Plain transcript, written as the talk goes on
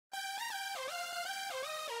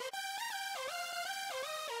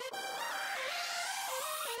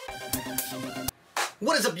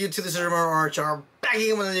What is up, YouTube? This is RamiroRincon, back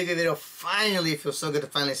again with another video. Finally, it feels so good to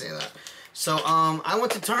finally say that. So, I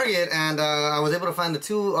went to Target and I was able to find the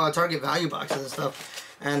two Target value boxes and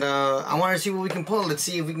stuff. And I wanted to see what we can pull. Let's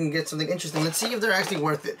see if we can get something interesting. Let's see if they're actually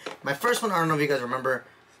worth it. My first one, I don't know if you guys remember.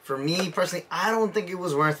 For me, personally, I don't think it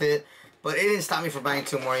was worth it. But it didn't stop me from buying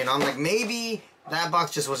two more, you know. I'm like, maybe that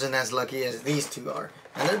box just wasn't as lucky as these two are.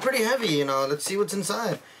 And they're pretty heavy, you know. Let's see what's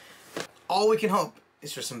inside. All we can hope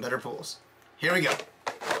is for some better pulls. Here we go.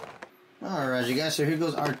 Alright, you guys, so here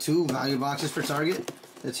goes our two value boxes for Target.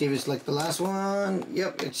 Let's see if it's like the last one.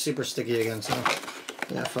 Yep, it's super sticky again, so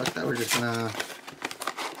yeah, fuck that. We're just gonna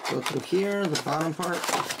go through here, the bottom part.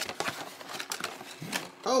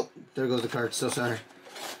 Oh, there goes the card, so sorry.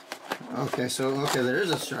 Okay, so, okay, there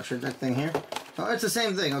is a structure deck thing here. Oh, it's the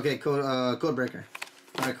same thing. Okay, code breaker.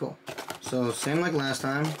 Alright, cool. So, same like last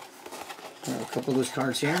time. A couple loose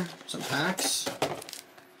cards here, some packs.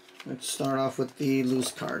 Let's start off with the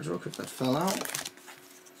loose cards real quick that fell out.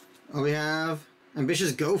 Oh, we have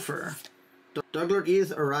Ambitious Gopher, Douglas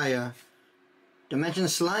Edith Araya, Dimension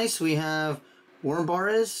Slice. We have Worm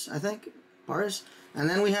Baris, I think, Baris, and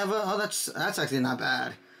then we have oh, that's actually not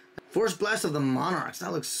bad. Force Blast of the Monarchs.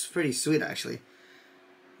 That looks pretty sweet, actually.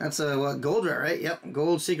 That's a what, gold rare, right? Yep,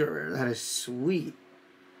 gold secret rare. That is sweet.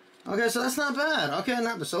 Okay, so that's not bad. Okay,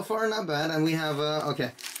 not so far, not bad. And we have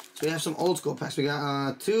okay. We have some old school packs. We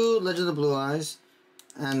got two Legends of Blue Eyes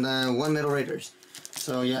and one Metal Raiders.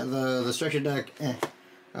 So yeah, the structure deck,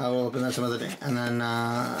 we'll open that some other day. And then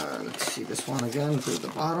let's see this one again through the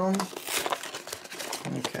bottom.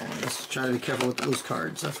 Okay, let's try to be careful with the loose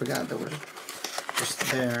cards. I forgot that we're just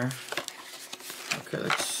there. Okay,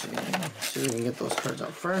 let's see. See if we can get those cards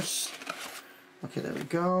out first. Okay, there we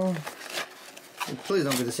go. And please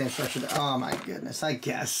don't be the same structure. Oh my goodness, I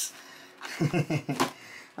guess.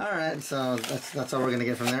 Alright, so that's all we're gonna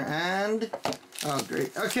get from there. And oh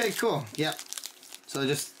great. Okay, cool. Yep. So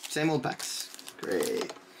just same old packs.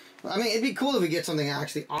 Great. Well, I mean, it'd be cool if we get something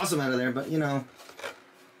actually awesome out of there, but you know,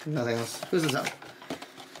 nothing else. Who's this up?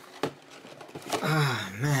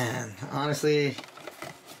 Ah, man. Honestly,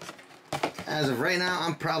 as of right now,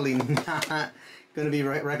 I'm probably not gonna be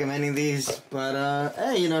recommending these, but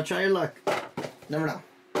hey, you know, try your luck. Never know.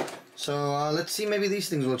 So let's see, maybe these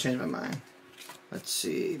things will change my mind. Let's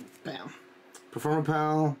see. Bam. Performer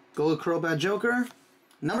Pal. Gold Crobat Joker.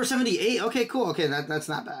 Number 78. Okay, cool. Okay, that's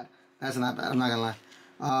not bad. That's not bad. I'm not gonna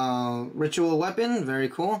lie. Ritual Weapon. Very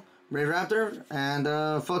cool. Brave Raptor. And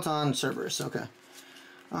Photon Cerberus. Okay.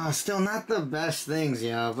 Still not the best things,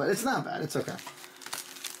 yeah, but it's not bad. It's okay.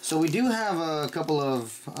 So we do have a couple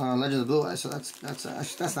of Legends of Blue Eyes, so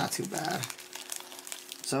that's not too bad.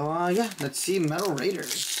 So yeah, let's see Metal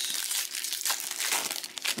Raiders.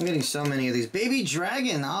 I'm getting so many of these. Baby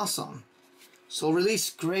Dragon, awesome. Soul Release,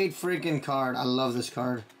 great freaking card. I love this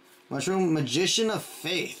card. Mushroom Magician of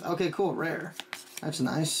Faith. Okay, cool, rare. That's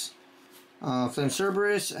nice. Flame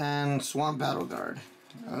Cerberus and Swamp Battle Guard.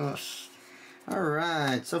 Ugh.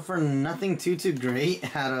 Alright, so for nothing too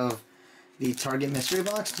great out of the Target mystery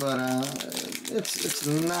box, but it's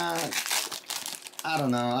not, I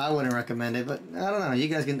don't know, I wouldn't recommend it, but I don't know, you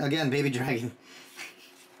guys can, again, Baby Dragon.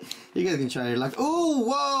 You guys can try your luck. Ooh,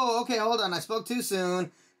 whoa, okay, hold on, I spoke too soon.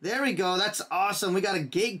 There we go, that's awesome. We got a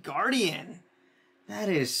Gate Guardian. That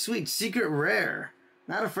is sweet, secret rare.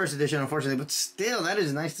 Not a first edition, unfortunately, but still, that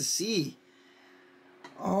is nice to see.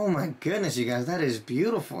 Oh my goodness, you guys, that is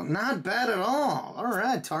beautiful. Not bad at all.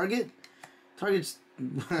 Alright, Target. Target's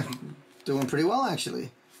doing pretty well,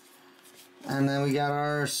 actually. And then we got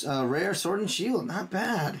our rare Sword and Shield. Not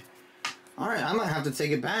bad. Alright, I might have to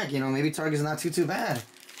take it back. You know, maybe Target's not too bad.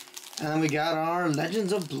 And then we got our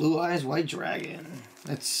Legends of Blue Eyes White Dragon.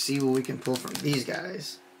 Let's see what we can pull from these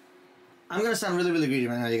guys. I'm going to sound really greedy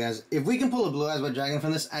right now, you guys. If we can pull a Blue Eyes White Dragon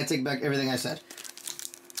from this, I take back everything I said.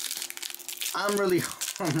 I'm really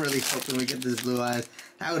hoping we get this Blue Eyes.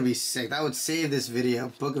 That would be sick. That would save this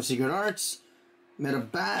video. Book of Secret Arts, Meta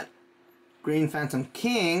Bat, Green Phantom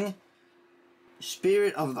King,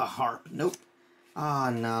 Spirit of the Harp. Nope. Oh,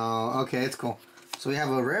 no. Okay, it's cool. So we have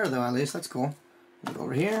a rare, though, at least. That's cool. Go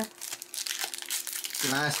over here.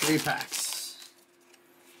 Last 3 packs.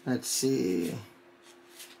 Let's see.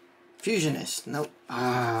 Fusionist. Nope.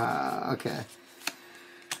 Ah, okay.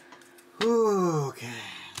 Ooh, okay.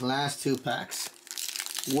 Last 2 packs.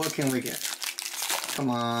 What can we get? Come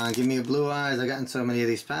on, give me a Blue Eyes. I've gotten so many of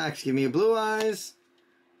these packs. Give me a Blue Eyes.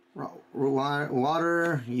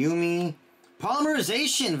 Water, Yumi.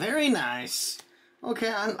 Polymerization. Very nice.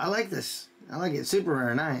 Okay, I like this. I like it. Super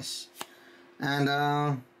rare. Nice. And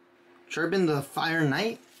Turbin the Fire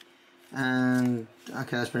Knight. And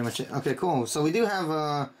okay, that's pretty much it. Okay, cool. So we do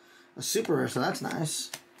have a super rare, so that's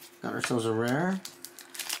nice. Got ourselves a rare.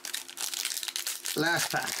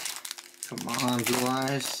 Last pack. Come on, Blue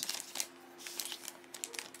Eyes.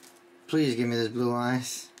 Please give me this Blue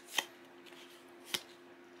Eyes.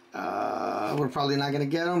 We're probably not going to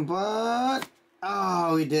get them, but...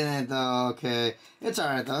 Oh, we didn't, though. Okay. It's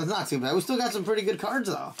alright, though. It's not too bad. We still got some pretty good cards,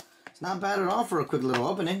 though. It's not bad at all for a quick little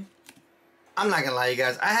opening. I'm not going to lie, you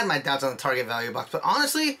guys. I had my doubts on the target value box, but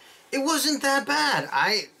honestly, it wasn't that bad.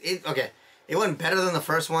 Okay. It wasn't better than the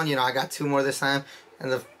first one. You know, I got 2 more this time.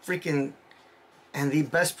 And the freaking... And the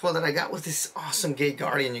best pull that I got was this awesome Gate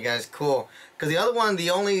Guardian, you guys. Cool. Because the other one, the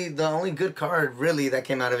only good card, really, that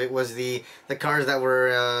came out of it was the cards that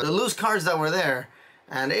were... the loose cards that were there.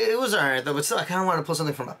 And it was alright, though. But still, I kind of wanted to pull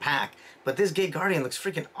something from a pack. But this Gate Guardian looks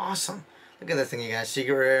freaking awesome. Look at that thing, you guys.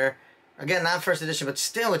 Secret Rare. Again, not first edition, but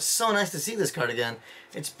still, it's so nice to see this card again.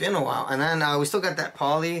 It's been a while. And then we still got that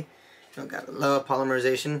poly. You know, gotta love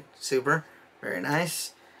polymerization. Super. Very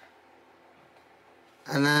nice.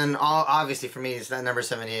 And then, obviously, for me, it's that number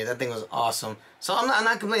 78. That thing was awesome. So I'm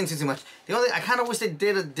not complaining too much. The only thing I kind of wish they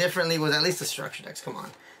did it differently was at least the structure decks. Come on.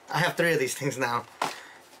 I have 3 of these things now.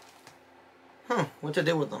 What to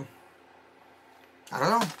do with them? I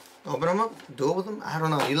don't know. Open them up? Do it with them? I don't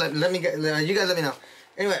know. You guys let me know.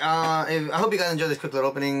 Anyway, I hope you guys enjoyed this quick little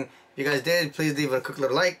opening. If you guys did, please leave a quick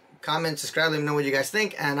little like, comment, subscribe, let me know what you guys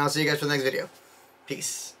think, and I'll see you guys for the next video.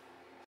 Peace.